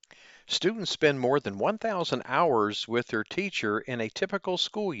Students spend more than 1,000 hours with their teacher in a typical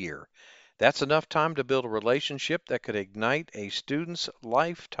school year. That's enough time to build a relationship that could ignite a student's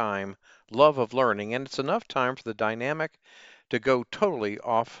lifetime love of learning, and it's enough time for the dynamic to go totally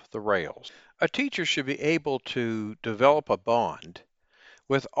off the rails. A teacher should be able to develop a bond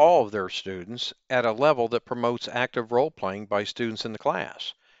with all of their students at a level that promotes active role playing by students in the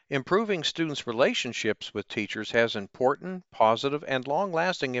class. Improving students' relationships with teachers has important, positive, and long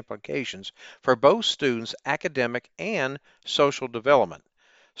lasting implications for both students' academic and social development.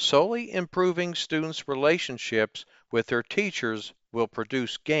 Solely improving students' relationships with their teachers will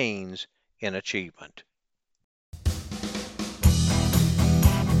produce gains in achievement.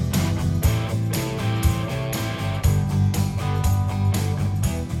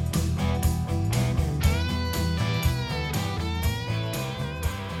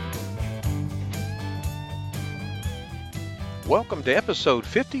 Welcome to episode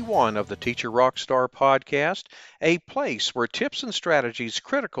 51 of the Teacher Rockstar podcast, a place where tips and strategies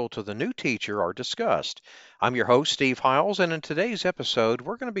critical to the new teacher are discussed. I'm your host, Steve Hiles, and in today's episode,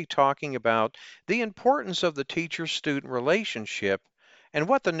 we're going to be talking about the importance of the teacher-student relationship and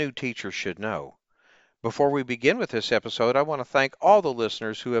what the new teacher should know. Before we begin with this episode, I want to thank all the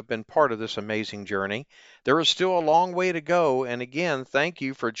listeners who have been part of this amazing journey. There is still a long way to go, and again, thank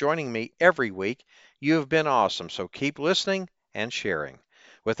you for joining me every week. You have been awesome, so keep listening and sharing.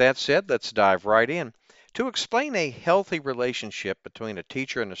 With that said, let's dive right in. To explain a healthy relationship between a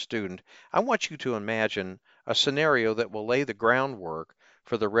teacher and a student, I want you to imagine a scenario that will lay the groundwork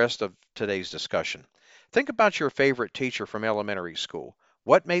for the rest of today's discussion. Think about your favorite teacher from elementary school.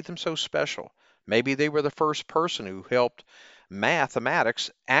 What made them so special? Maybe they were the first person who helped mathematics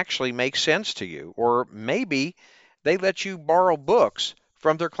actually make sense to you, or maybe they let you borrow books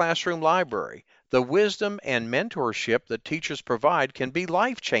from their classroom library. The wisdom and mentorship that teachers provide can be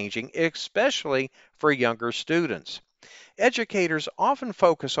life-changing, especially for younger students. Educators often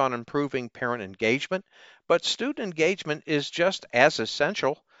focus on improving parent engagement, but student engagement is just as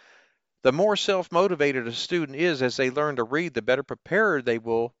essential. The more self-motivated a student is as they learn to read, the better prepared they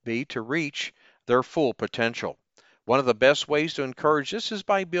will be to reach their full potential. One of the best ways to encourage this is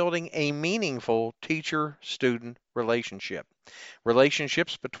by building a meaningful teacher-student relationship.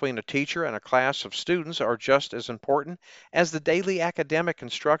 Relationships between a teacher and a class of students are just as important as the daily academic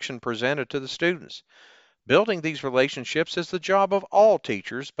instruction presented to the students. Building these relationships is the job of all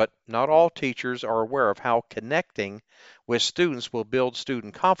teachers, but not all teachers are aware of how connecting with students will build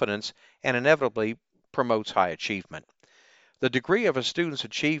student confidence and inevitably promotes high achievement. The degree of a student's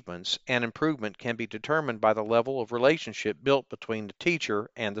achievements and improvement can be determined by the level of relationship built between the teacher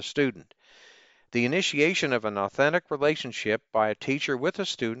and the student. The initiation of an authentic relationship by a teacher with a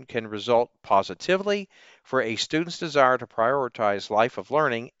student can result positively for a student's desire to prioritize life of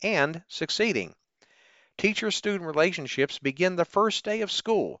learning and succeeding. Teacher-student relationships begin the first day of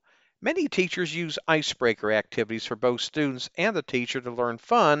school. Many teachers use icebreaker activities for both students and the teacher to learn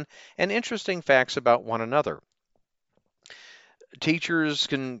fun and interesting facts about one another. Teachers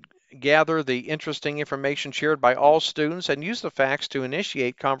can gather the interesting information shared by all students and use the facts to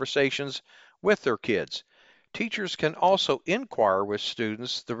initiate conversations with their kids. Teachers can also inquire with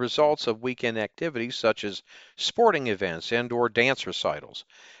students the results of weekend activities such as sporting events and/or dance recitals.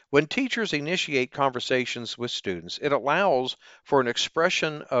 When teachers initiate conversations with students, it allows for an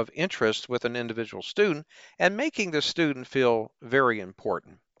expression of interest with an individual student and making the student feel very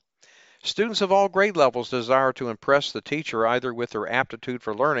important. Students of all grade levels desire to impress the teacher either with their aptitude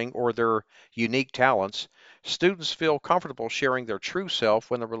for learning or their unique talents. Students feel comfortable sharing their true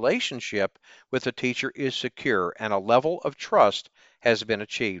self when the relationship with the teacher is secure and a level of trust has been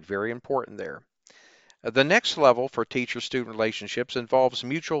achieved. Very important there. The next level for teacher-student relationships involves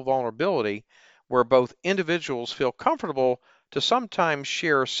mutual vulnerability, where both individuals feel comfortable to sometimes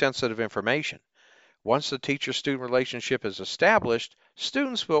share sensitive information. Once the teacher-student relationship is established,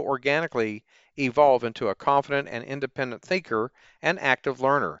 students will organically evolve into a confident and independent thinker and active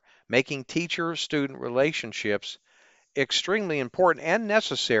learner, making teacher-student relationships extremely important and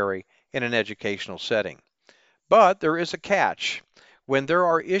necessary in an educational setting. But there is a catch. When there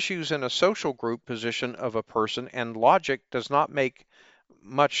are issues in a social group position of a person and logic does not make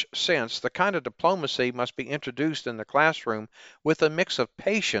much sense, the kind of diplomacy must be introduced in the classroom with a mix of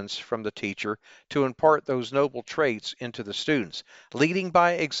patience from the teacher to impart those noble traits into the students, leading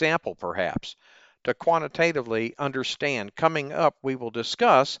by example perhaps. To quantitatively understand, coming up, we will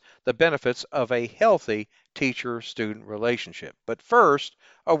discuss the benefits of a healthy teacher-student relationship. But first,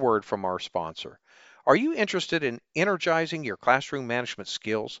 a word from our sponsor. Are you interested in energizing your classroom management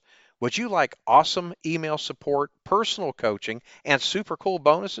skills? Would you like awesome email support, personal coaching, and super cool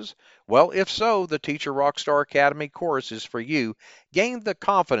bonuses? Well, if so, the Teacher Rockstar Academy course is for you. Gain the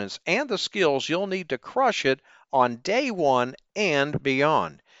confidence and the skills you'll need to crush it on day one and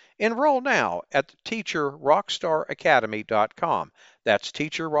beyond. Enroll now at teacherrockstaracademy.com. That's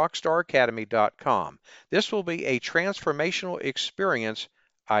teacherrockstaracademy.com. This will be a transformational experience,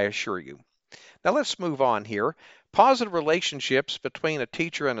 I assure you. Now let's move on here. Positive relationships between a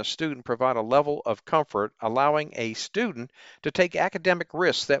teacher and a student provide a level of comfort, allowing a student to take academic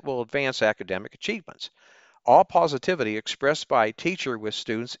risks that will advance academic achievements. All positivity expressed by a teacher with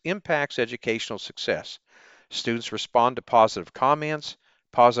students impacts educational success. Students respond to positive comments,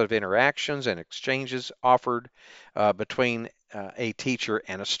 positive interactions, and exchanges offered between a teacher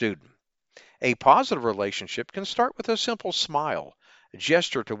and a student. A positive relationship can start with a simple smile, a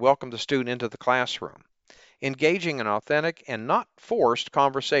gesture to welcome the student into the classroom. Engaging in authentic and not forced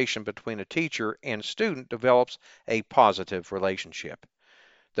conversation between a teacher and student develops a positive relationship.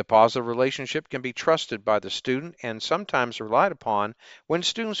 The positive relationship can be trusted by the student and sometimes relied upon when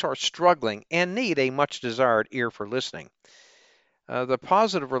students are struggling and need a much desired ear for listening. The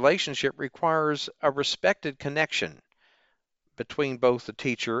positive relationship requires a respected connection between both the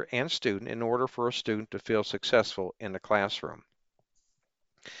teacher and student in order for a student to feel successful in the classroom.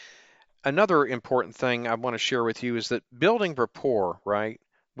 Another important thing I want to share with you is that building rapport, right,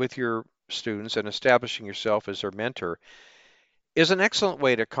 with your students and establishing yourself as their mentor is an excellent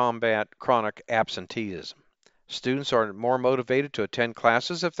way to combat chronic absenteeism. Students are more motivated to attend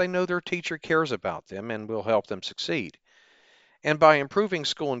classes if they know their teacher cares about them and will help them succeed. And by improving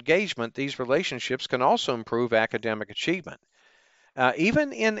school engagement, these relationships can also improve academic achievement.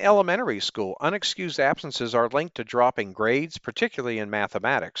 Even in elementary school, unexcused absences are linked to dropping grades, particularly in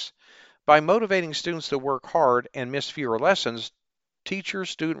mathematics. By motivating students to work hard and miss fewer lessons,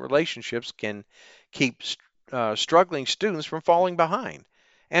 teacher-student relationships can keep struggling students from falling behind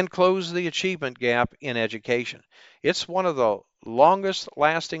and close the achievement gap in education. It's one of the longest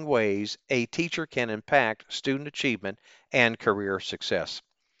lasting ways a teacher can impact student achievement and career success.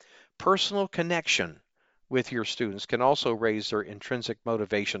 Personal connection with your students can also raise their intrinsic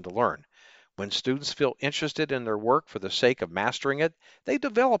motivation to learn. When students feel interested in their work for the sake of mastering it, they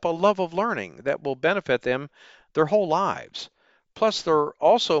develop a love of learning that will benefit them their whole lives. Plus, they're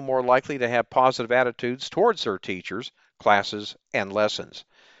also more likely to have positive attitudes towards their teachers, classes, and lessons.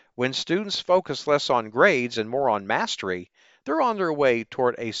 When students focus less on grades and more on mastery, they're on their way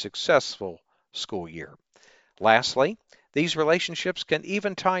toward a successful school year. Lastly, these relationships can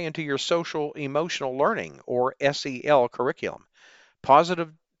even tie into your social emotional learning or SEL curriculum.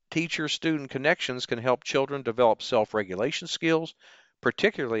 Positive teacher-student connections can help children develop self-regulation skills,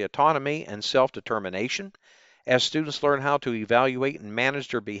 particularly autonomy and self-determination. As students learn how to evaluate and manage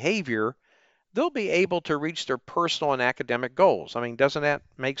their behavior, they'll be able to reach their personal and academic goals. I mean, doesn't that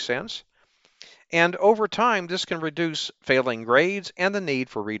make sense? And over time, this can reduce failing grades and the need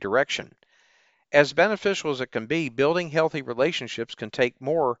for redirection. As beneficial as it can be, building healthy relationships can take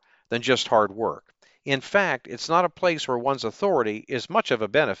more than just hard work. In fact, it's not a place where one's authority is much of a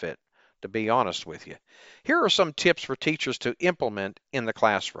benefit, to be honest with you. Here are some tips for teachers to implement in the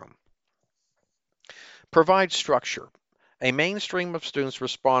classroom. Provide structure. A mainstream of students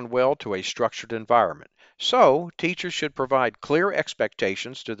respond well to a structured environment. So, teachers should provide clear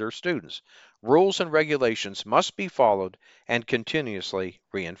expectations to their students. Rules and regulations must be followed and continuously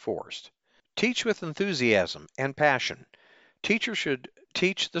reinforced. Teach with enthusiasm and passion. Teachers should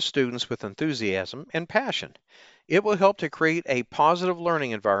teach the students with enthusiasm and passion. It will help to create a positive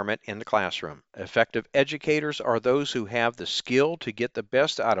learning environment in the classroom. Effective educators are those who have the skill to get the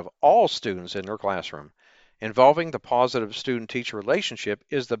best out of all students in their classroom. Involving the positive student-teacher relationship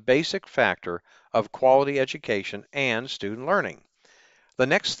is the basic factor of quality education and student learning. The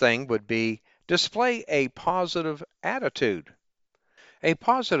next thing would be display a positive attitude. A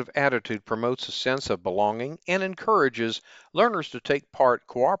positive attitude promotes a sense of belonging and encourages learners to take part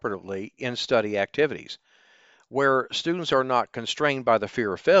cooperatively in study activities. Where students are not constrained by the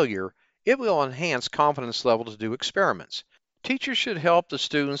fear of failure, it will enhance confidence level to do experiments. Teachers should help the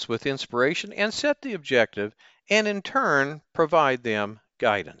students with inspiration and set the objective, and in turn, provide them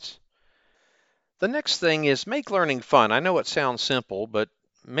guidance. The next thing is make learning fun. I know it sounds simple, but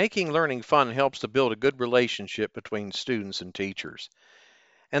making learning fun helps to build a good relationship between students and teachers.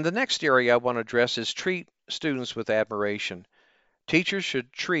 And the next area I want to address is treat students with admiration. Teachers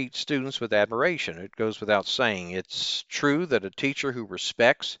should treat students with admiration. It goes without saying. It's true that a teacher who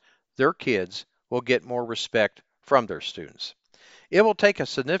respects their kids will get more respect from their students. It will take a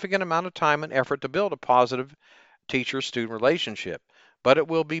significant amount of time and effort to build a positive teacher-student relationship, but it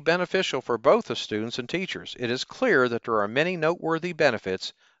will be beneficial for both the students and teachers. It is clear that there are many noteworthy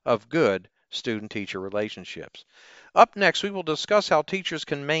benefits of good student-teacher relationships. Up next, we will discuss how teachers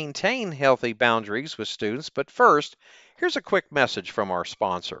can maintain healthy boundaries with students, but first, here's a quick message from our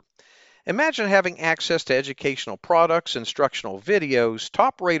sponsor. Imagine having access to educational products, instructional videos,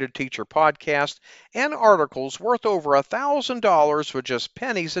 top-rated teacher podcasts, and articles worth over $1,000 for just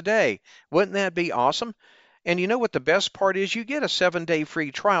pennies a day. Wouldn't that be awesome? And you know what the best part is? You get a 7-day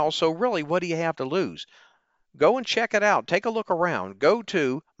free trial, so really, what do you have to lose? Go and check it out. Take a look around. Go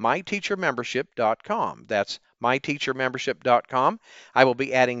to myteachermembership.com. That's myteachermembership.com. I will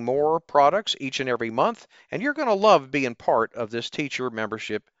be adding more products each and every month, and you're going to love being part of this teacher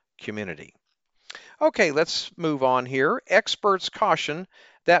membership community. Okay, let's move on here. Experts caution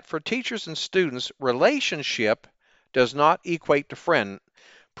that for teachers and students, relationship does not equate to friend,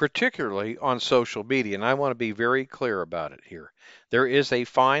 particularly on social media, and I want to be very clear about it here. There is a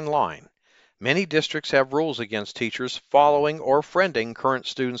fine line. Many districts have rules against teachers following or friending current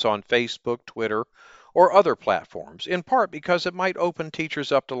students on Facebook, Twitter, or other platforms, in part because it might open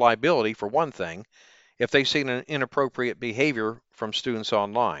teachers up to liability, for one thing, if they see an inappropriate behavior from students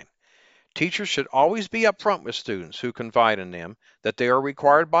online. Teachers should always be upfront with students who confide in them that they are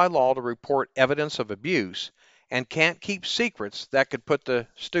required by law to report evidence of abuse and can't keep secrets that could put the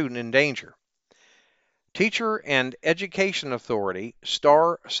student in danger. Teacher and Education Authority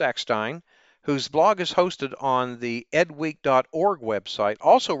Star Sackstein, whose blog is hosted on the edweek.org website,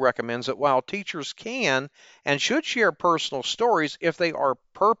 also recommends that while teachers can and should share personal stories if they are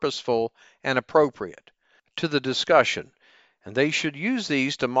purposeful and appropriate to the discussion, and they should use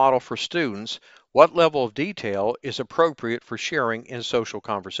these to model for students what level of detail is appropriate for sharing in social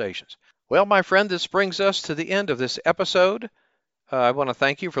conversations. Well, my friend, this brings us to the end of this episode. I want to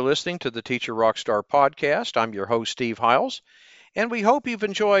thank you for listening to the Teacher Rockstar podcast. I'm your host, Steve Hiles, and we hope you've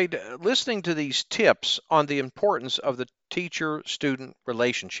enjoyed listening to these tips on the importance of the teacher-student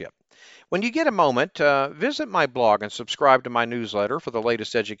relationship. When you get a moment, visit my blog and subscribe to my newsletter for the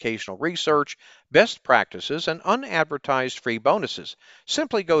latest educational research, best practices, and unadvertised free bonuses.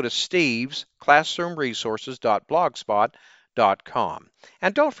 Simply go to stevesclassroomresources.blogspot.com.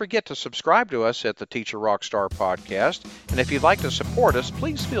 And don't forget to subscribe to us at the Teacher Rockstar Podcast. And if you'd like to support us,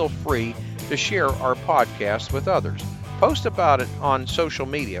 please feel free to share our podcast with others. Post about it on social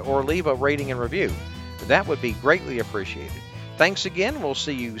media or leave a rating and review. That would be greatly appreciated. Thanks again. We'll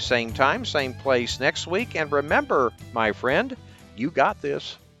see you same time, same place next week. And remember, my friend, you got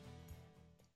this.